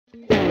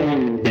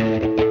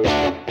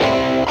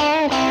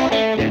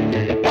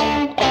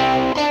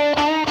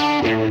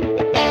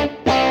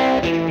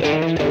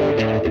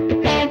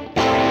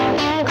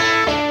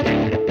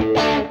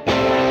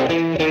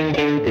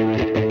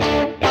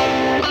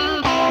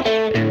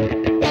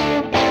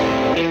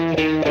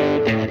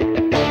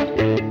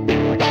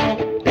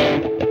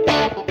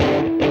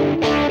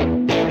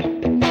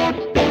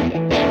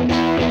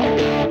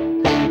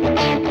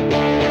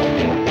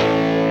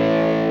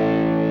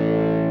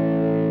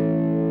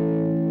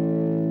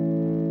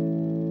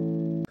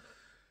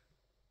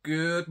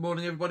Good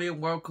morning, everybody,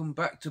 and welcome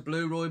back to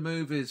Blu-Roy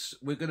Movies.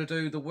 We're going to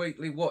do the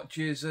weekly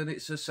watches, and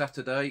it's a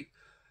Saturday.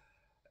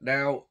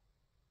 Now,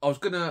 I was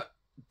going to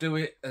do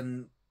it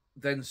and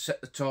then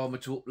set the timer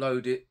to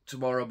upload it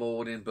tomorrow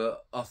morning,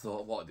 but I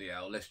thought, what the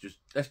hell? Let's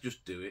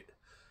just do it.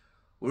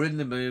 We're in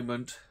the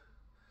moment.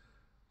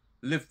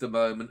 Live the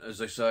moment, as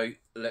they say.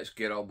 Let's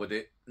get on with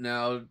it.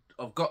 Now,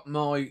 I've got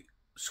my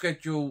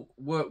schedule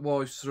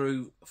work-wise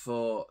through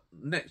for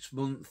next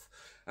month,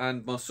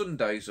 and my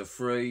Sundays are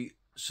free.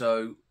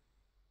 So,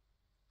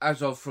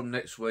 as of from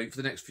next week, for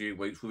the next few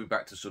weeks, we'll be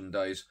back to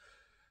Sundays.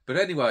 But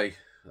anyway,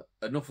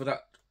 enough of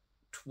that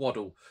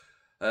twaddle.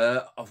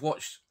 I've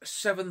watched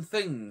 7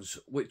 things,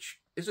 which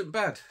isn't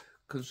bad,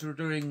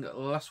 considering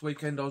last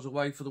weekend I was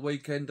away for the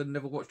weekend and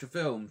never watched a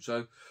film.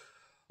 So,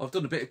 I've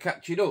done a bit of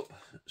catching up.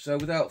 So,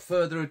 without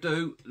further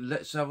ado,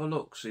 let's have a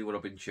look, see what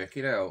I've been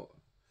checking out.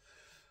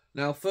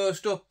 Now,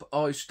 first up,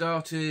 I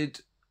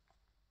started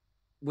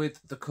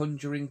with The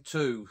Conjuring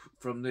 2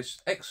 from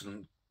this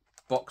excellent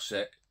box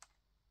set.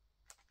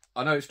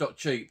 I know it's not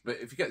cheap, but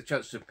if you get the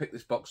chance to pick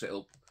this box set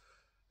up,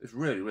 it's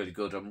really, really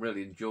good. I'm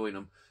really enjoying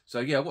them. So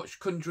yeah, I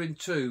watched Conjuring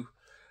 2,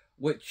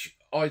 which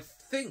I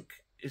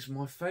think is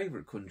my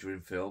favourite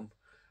Conjuring film.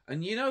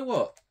 And you know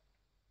what?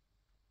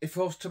 If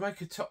I was to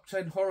make a top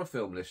 10 horror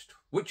film list,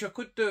 which I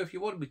could do if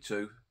you wanted me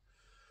to,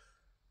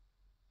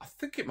 I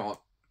think it might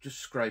just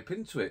scrape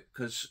into it,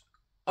 because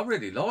I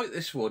really like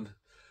this one.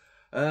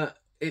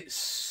 It's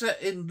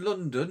set in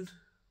London.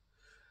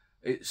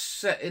 It's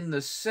set in the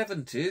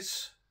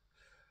 70s,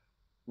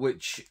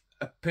 which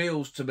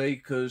appeals to me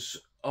because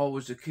I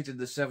was a kid in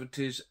the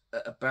 70s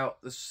at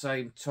about the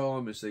same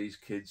time as these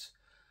kids.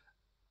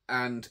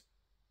 And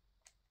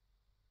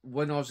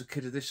when I was a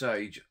kid of this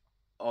age,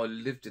 I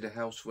lived in a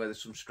house where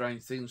there's some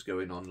strange things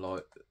going on,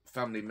 like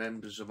family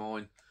members of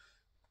mine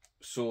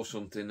saw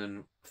something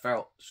and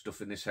felt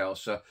stuff in this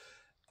house. So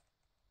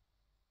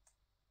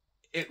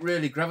it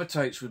really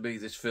gravitates with me,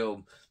 this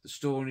film. The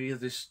story of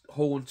this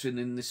haunting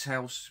in this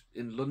house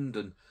in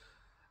London.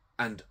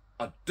 And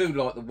I do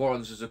like the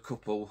Warrens as a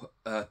couple.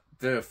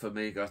 Vera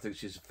Farmiga, I think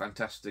she's a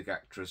fantastic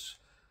actress.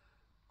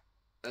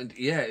 And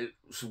yeah,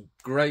 some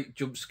great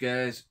jump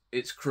scares.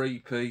 It's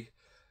creepy.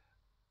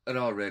 And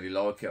I really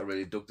like it. I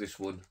really dug this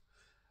one.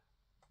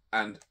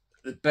 And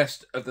the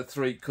best of the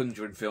 3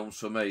 Conjuring films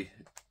for me.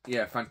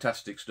 Yeah,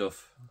 fantastic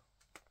stuff.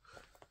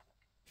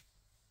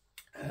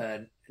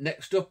 And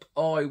next up,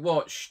 I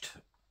watched,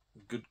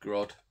 good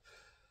God,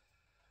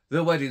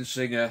 The Wedding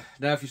Singer.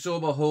 Now, if you saw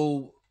my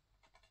haul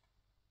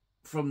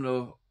from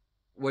the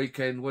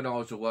weekend when I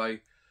was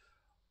away,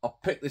 I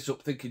picked this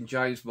up thinking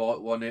James might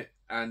want it,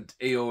 and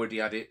he already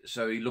had it,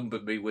 so he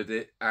lumbered me with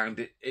it,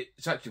 and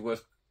it's actually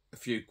worth a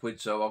few quid,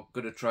 so I'm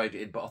going to trade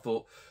it in, but I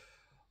thought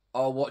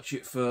I'll watch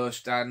it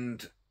first,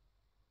 and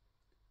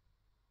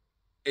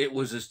it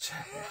was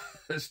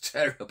as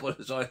terrible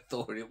as I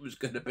thought it was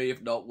going to be,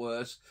 if not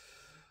worse.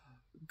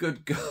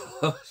 Good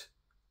God.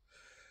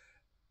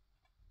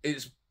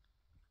 It's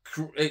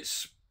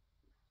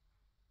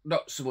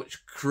not so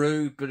much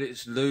crude, but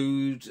it's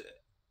lewd,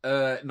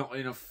 not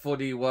in a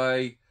funny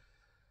way.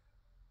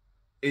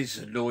 It's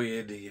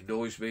annoying, he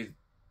annoys me.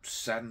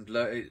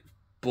 Sandler, it's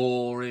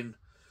boring.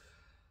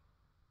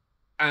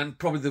 And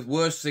probably the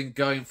worst thing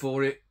going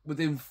for it,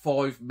 within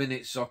 5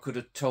 minutes I could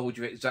have told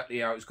you exactly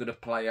how it's going to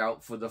play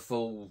out for the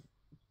full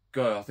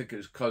go. I think it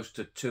was close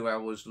to 2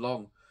 hours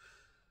long.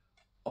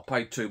 I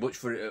paid too much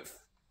for it at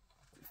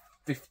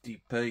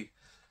 50p.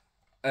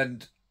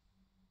 And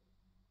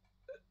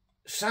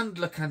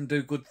Sandler can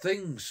do good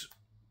things.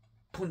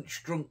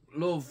 Punch Drunk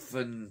Love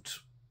and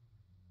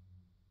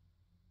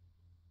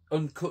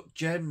Uncut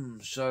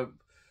Gems. So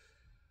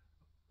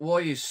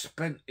why he's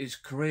spent his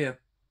career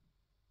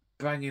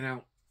banging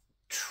out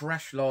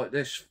trash like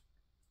this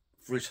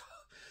for his...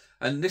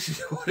 And this is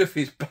one of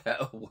his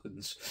better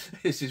ones.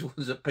 This is one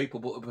that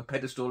people put up a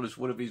pedestal as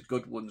one of his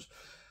good ones.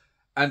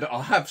 And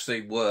I have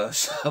seen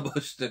worse, I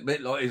must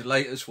admit, like his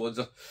latest ones.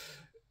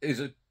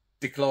 His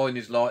decline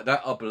is like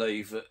that, I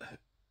believe.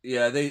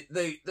 Yeah,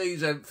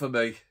 these ain't for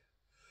me.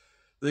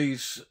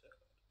 These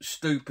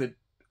stupid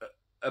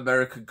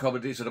American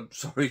comedies, and I'm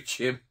sorry,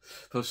 Jim,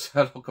 for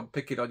sounding like I'm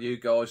picking on you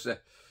guys.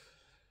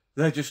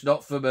 They're just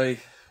not for me.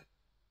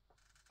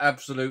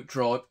 Absolute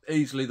tripe.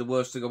 Easily the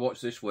worst thing I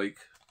watched this week.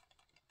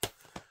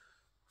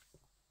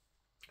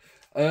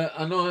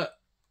 And I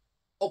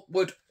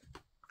upward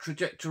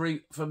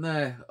trajectory from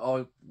there.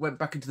 I went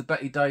back into the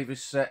Betty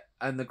Davis set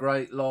and The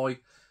Great Lie,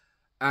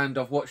 and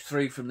I've watched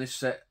 3 from this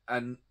set,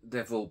 and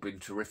they've all been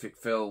terrific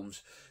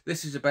films.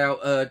 This is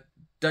about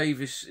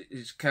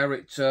Davis's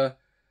character.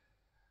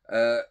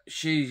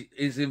 She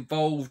is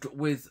involved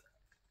with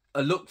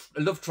a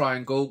love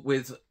triangle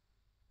with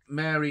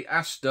Mary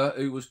Astor,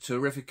 who was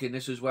terrific in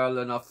this as well,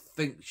 and I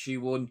think she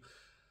won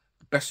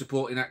Best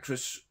Supporting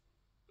Actress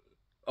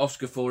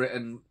Oscar for it,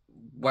 and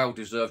well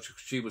deserved.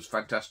 She was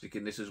fantastic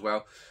in this as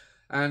well.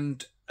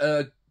 And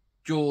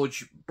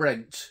George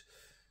Brent.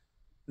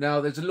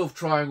 Now there's a love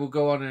triangle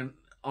go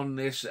on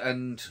this,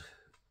 and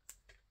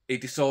he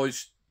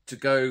decides to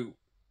go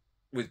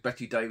with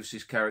Betty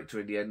Davis's character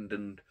in the end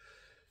and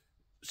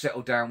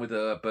settled down with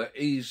her. But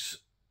he's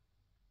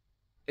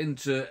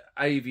into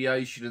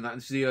aviation and that.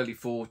 It's the early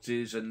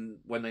 40s, and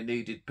when they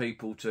needed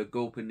people to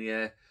go up in the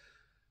air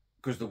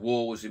because the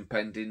war was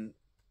impending,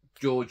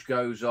 George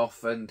goes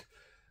off and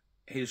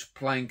his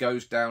plane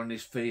goes down and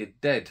is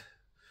feared dead.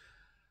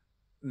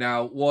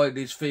 Now, while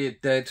he's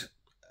feared dead,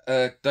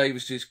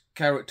 Davis's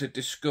character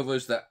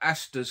discovers that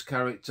Asta's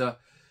character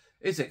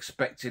is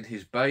expecting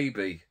his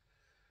baby.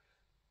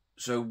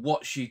 So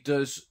what she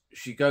does,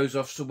 she goes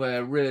off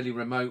somewhere really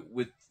remote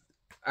with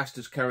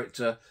Asta's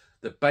character.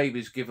 The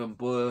baby's giving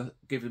birth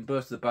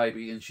to the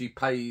baby, and she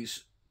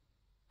pays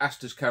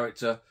Asta's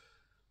character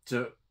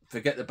to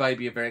forget the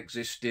baby ever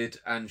existed,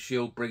 and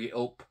she'll bring it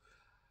up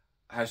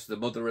as the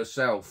mother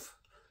herself.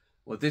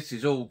 Well, this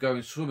is all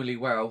going swimmingly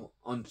well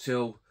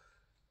until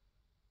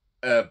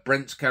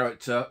Brent's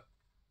character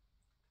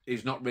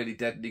is not really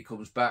dead and he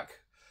comes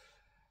back.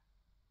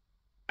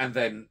 And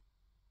then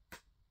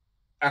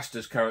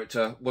Asta's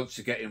character wants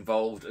to get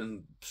involved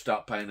and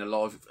start playing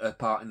a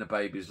part in the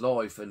baby's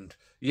life. And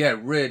yeah,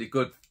 really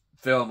good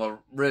film.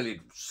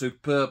 Really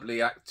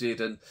superbly acted.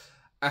 And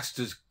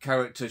Asta's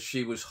character,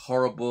 she was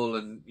horrible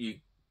and you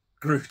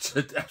grew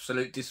to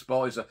absolute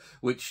despise her,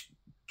 which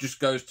just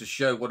goes to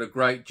show what a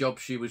great job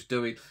she was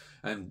doing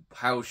and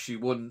how she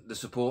won the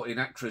supporting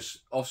actress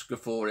Oscar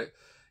for it.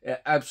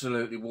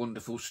 Absolutely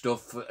wonderful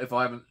stuff. If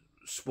I haven't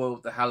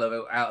spoiled the hell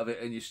out of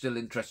it and you're still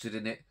interested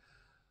in it,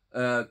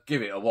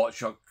 give it a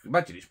watch. I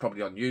imagine it's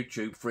probably on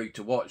YouTube, free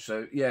to watch.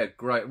 So yeah,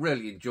 great.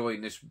 Really enjoying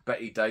this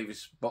Betty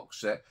Davis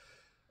box set.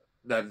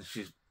 Then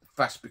she's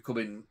fast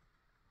becoming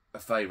a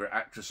favourite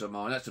actress of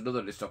mine. That's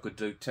another list I could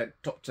do.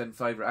 Top 10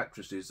 favourite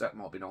actresses. That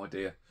might be an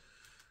idea.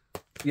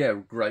 Yeah,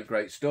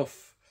 great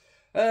stuff.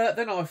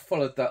 Then I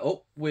followed that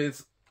up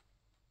with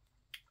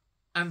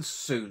And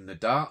Soon the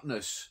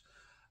Darkness.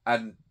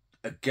 And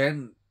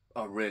again,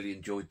 I really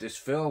enjoyed this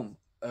film.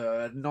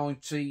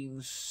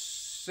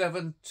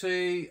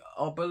 1970,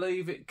 I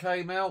believe it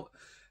came out.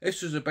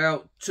 This was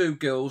about two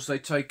girls. They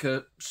take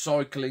a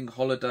cycling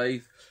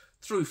holiday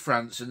through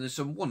France, and there's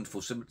some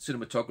wonderful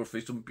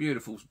cinematography, some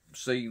beautiful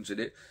scenes in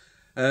it.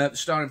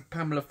 Starring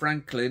Pamela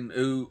Franklin,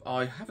 who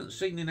I haven't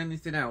seen in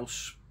anything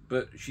else,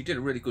 but she did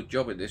a really good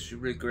job in this. She's a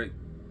really great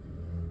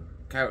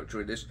character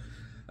in this.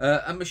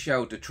 And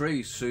Michelle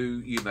Doutrice,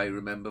 who you may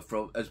remember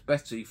as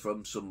Betty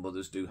from Some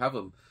Mothers Do Have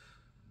 'Em.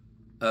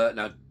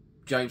 Now,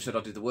 James said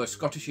I did the worst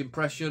Scottish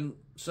impression,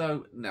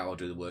 so now I'll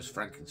do the worst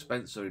Frank and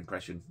Spencer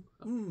impression.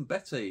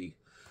 Betty.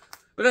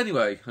 But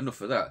anyway,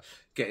 enough of that.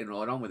 Getting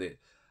right on with it.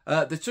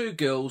 The two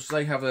girls,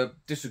 they have a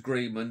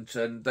disagreement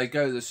and they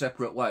go their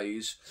separate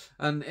ways.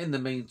 And in the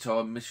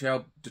meantime,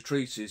 Michelle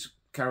Doutrice's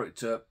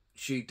character,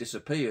 she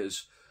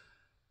disappears.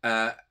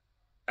 Has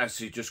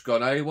she just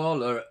gone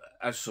AWOL, or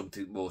has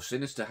something more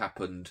sinister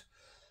happened?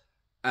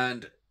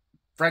 And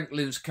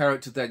Franklin's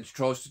character then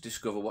tries to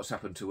discover what's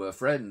happened to her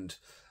friend.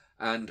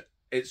 And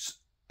it's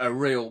a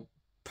real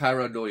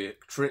paranoid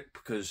trip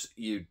because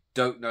you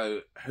don't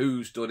know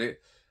who's done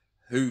it,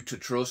 who to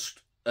trust.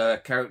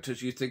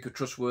 Characters you think are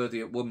trustworthy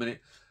at one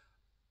minute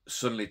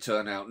suddenly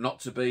turn out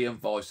not to be,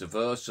 and vice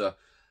versa.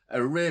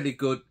 A really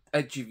good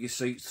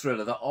edge-of-your-seat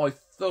thriller that I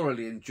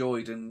thoroughly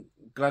enjoyed and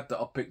glad that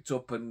I picked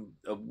up, and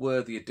a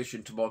worthy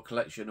addition to my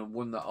collection and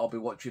one that I'll be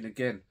watching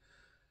again.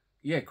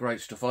 Yeah,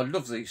 great stuff. I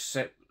love these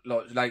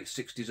late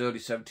 60s, early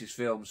 70s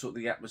films, sort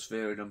of the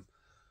atmosphere in them.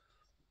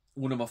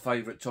 One of my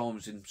favourite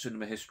times in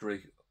cinema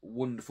history.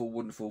 Wonderful,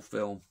 wonderful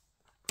film.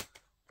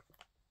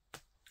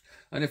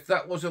 And if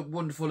that wasn't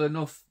wonderful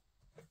enough,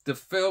 the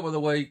film of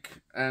the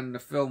week and the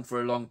film for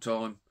a long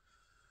time,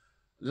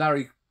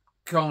 Larry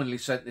kindly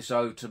sent this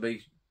over to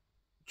me.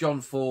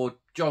 John Ford,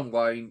 John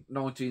Wayne,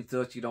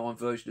 1939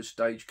 version of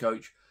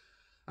Stagecoach.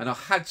 And I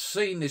had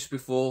seen this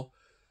before,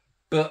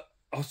 but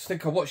I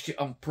think I watched it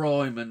on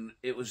Prime and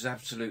it was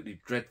absolutely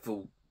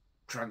dreadful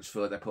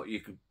transfer they put. You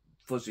could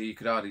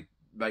hardly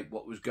make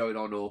what was going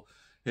on or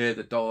hear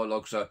the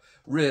dialogue. So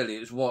really, it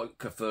was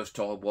like a first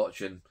time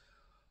watching.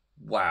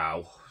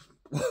 Wow.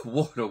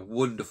 What a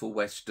wonderful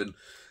Western.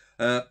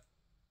 The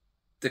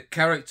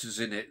characters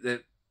in it,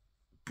 they're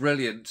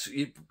brilliant.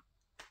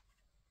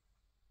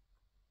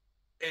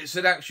 It's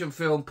an action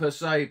film per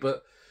se,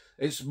 but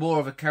it's more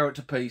of a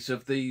character piece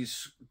of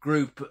these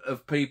group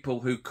of people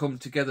who come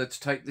together to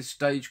take this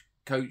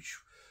stagecoach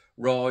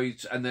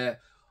rides, and they're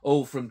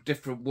all from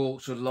different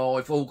walks of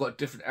life, all got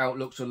different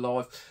outlooks of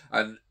life,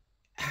 and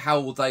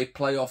how they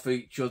play off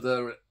each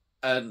other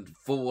and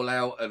fall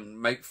out and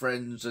make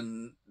friends,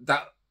 and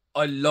that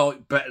I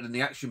like better than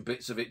the action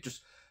bits of it.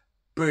 Just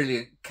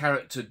brilliant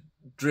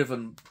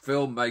character-driven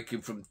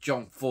filmmaking from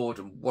John Ford,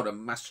 and what a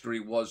master he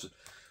was.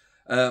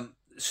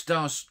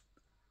 Stars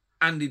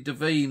Andy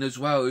Devine as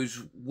well,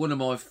 who's one of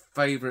my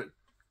favourite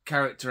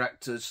character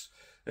actors.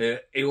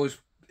 He always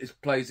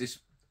plays this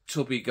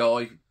tubby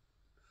guy,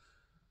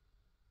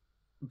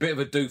 bit of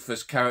a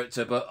doofus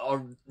character, but I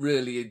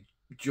really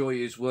enjoy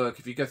his work.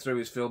 If you go through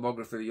his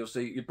filmography,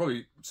 you've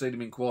probably seen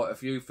him in quite a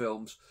few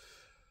films.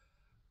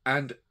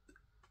 And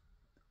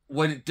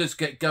when it does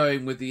get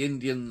going with the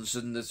Indians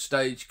and the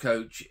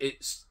stagecoach,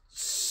 it's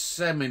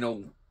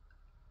seminal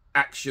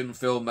action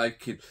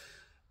filmmaking.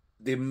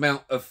 The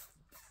amount of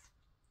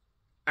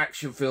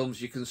action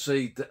films you can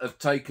see that have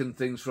taken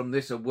things from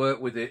this and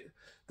worked with it,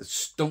 the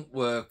stunt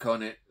work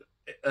on it.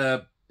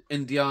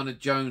 Indiana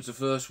Jones, the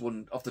first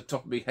one, off the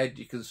top of my head,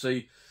 you can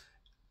see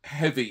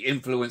heavy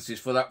influences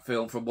for that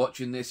film from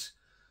watching this.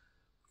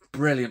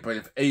 Brilliant,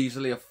 brilliant.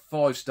 Easily a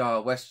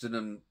 5-star Western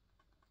and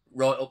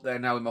right up there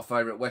now with my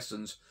favourite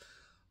Westerns.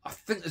 I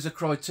think there's a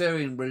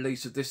Criterion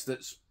release of this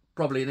that's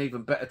probably an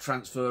even better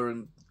transfer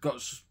and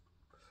got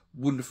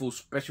wonderful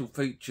special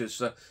features.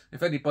 So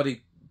if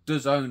anybody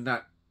does own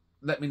that,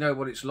 let me know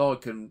what it's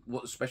like and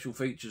what the special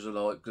features are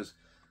like, because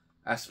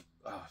that's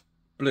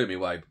blew me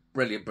away.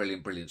 Brilliant,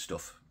 brilliant, brilliant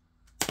stuff.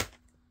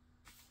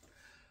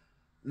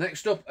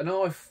 Next up, and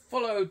I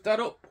followed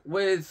that up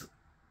with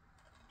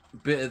a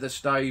bit of the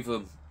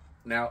Statham.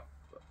 Now,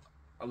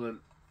 I'm a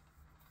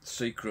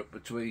secret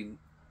between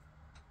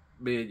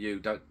me and you,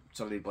 don't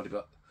tell anybody,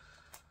 but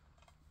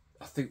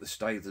I think the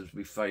Statham's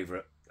my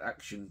favourite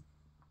action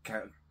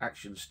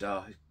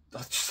star.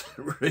 I just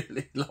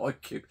really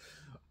like him.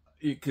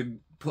 You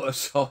can put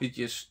aside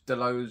your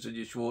Stallones and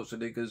your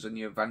Schwarzeneggers and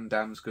your Van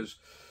Dammes, because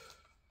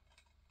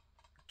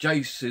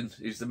Jason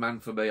is the man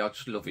for me. I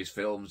just love his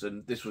films,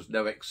 and this was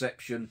no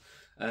exception.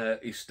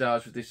 He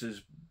stars with this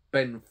as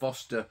Ben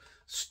Foster,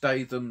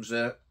 Statham's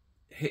a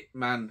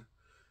hitman,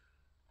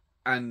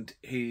 and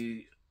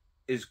he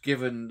is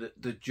given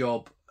the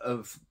job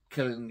of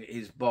killing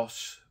his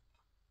boss,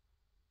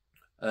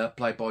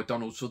 played by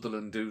Donald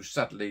Sutherland, who's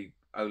sadly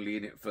only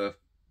in it for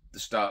the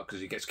start because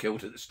he gets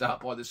killed at the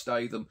start by the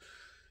Statham,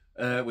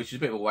 which is a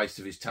bit of a waste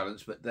of his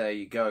talents, but there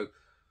you go.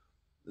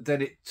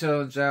 Then it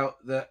turns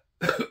out that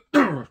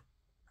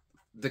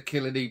the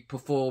killing he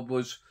performed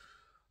was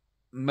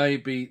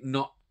maybe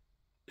not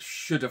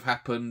should have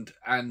happened,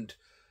 and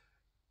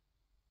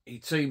he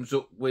teams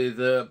up with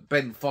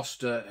Ben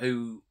Foster,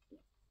 who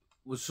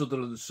was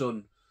Sutherland's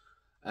son,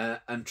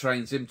 and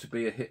trains him to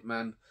be a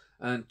hitman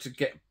and to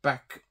get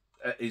back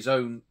at his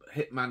own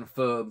hitman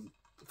firm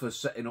for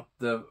setting up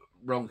the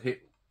wrong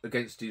hit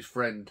against his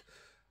friend.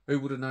 Who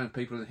would have known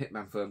people in the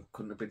hitman firm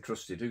couldn't have been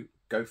trusted?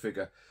 Go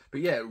figure.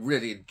 But yeah,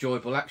 really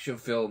enjoyable action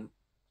film,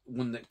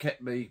 one that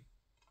kept me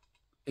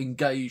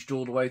engaged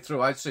all the way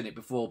through. I'd seen it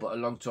before, but a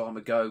long time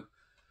ago.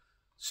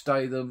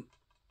 Statham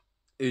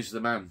is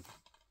the man.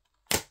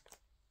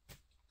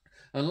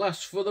 And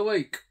last for the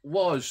week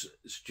was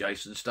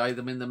Jason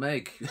Statham in the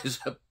Meg. There's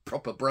a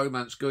proper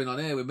bromance going on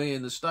here with me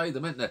and the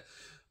Statham, isn't there?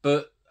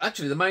 But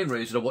actually, the main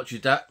reason I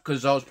watched that,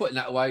 because I was putting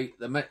that away,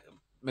 the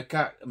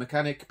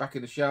mechanic back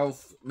in the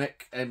shelf,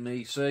 Mech,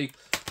 M-E-C,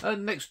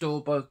 and next door,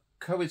 but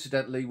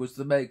coincidentally, was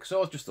the Meg.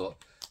 So I just thought,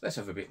 let's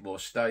have a bit more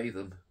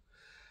Statham.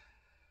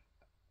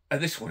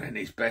 And this one ain't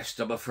his best,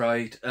 I'm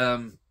afraid.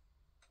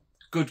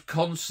 Good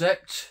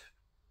concept.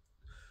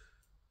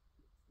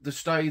 The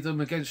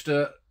Statham against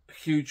a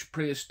huge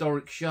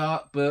prehistoric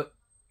shark, but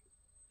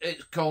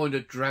it's kind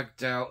of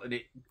dragged out and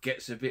it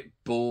gets a bit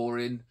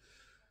boring.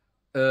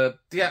 The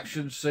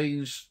action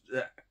scenes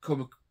that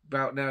come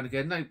about now and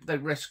again, they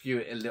rescue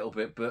it a little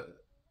bit,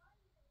 but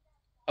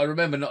I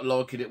remember not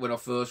liking it when I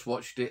first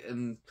watched it,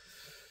 and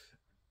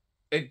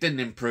it didn't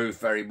improve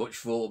very much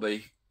for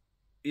me.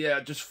 Yeah,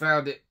 I just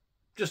found it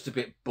just a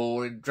bit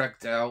boring,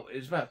 dragged out.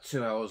 It's about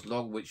 2 hours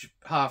long, which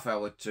half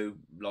hour too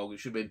long. It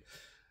should have been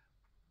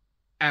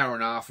hour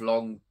and a half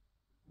long,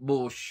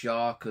 more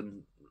shark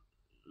and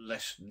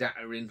less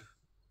nattering.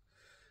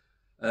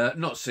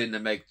 Not seen the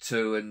Meg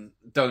 2 and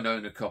don't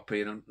own a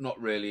copy, and I'm not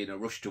really in a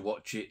rush to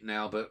watch it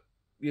now, but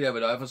you never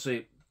know. If I see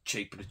it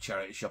cheap at a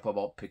charity shop, I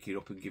might pick it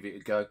up and give it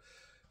a go.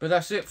 But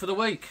that's it for the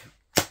week.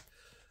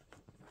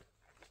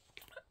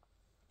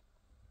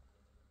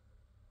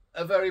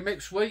 A very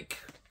mixed week.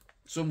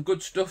 Some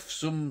good stuff,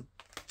 some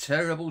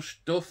terrible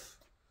stuff.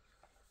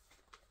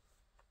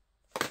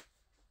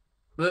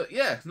 But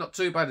yeah, not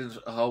too bad as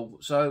a whole.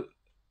 So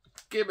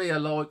give me a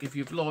like if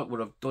you've liked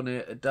what I've done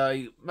here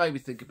today. Maybe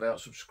think about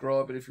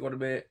subscribing if you want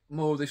to hear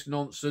more of this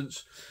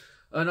nonsense.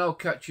 And I'll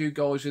catch you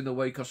guys in the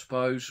week, I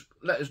suppose.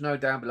 Let us know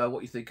down below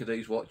what you think of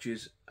these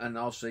watches. And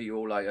I'll see you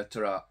all later.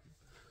 Ta-ra.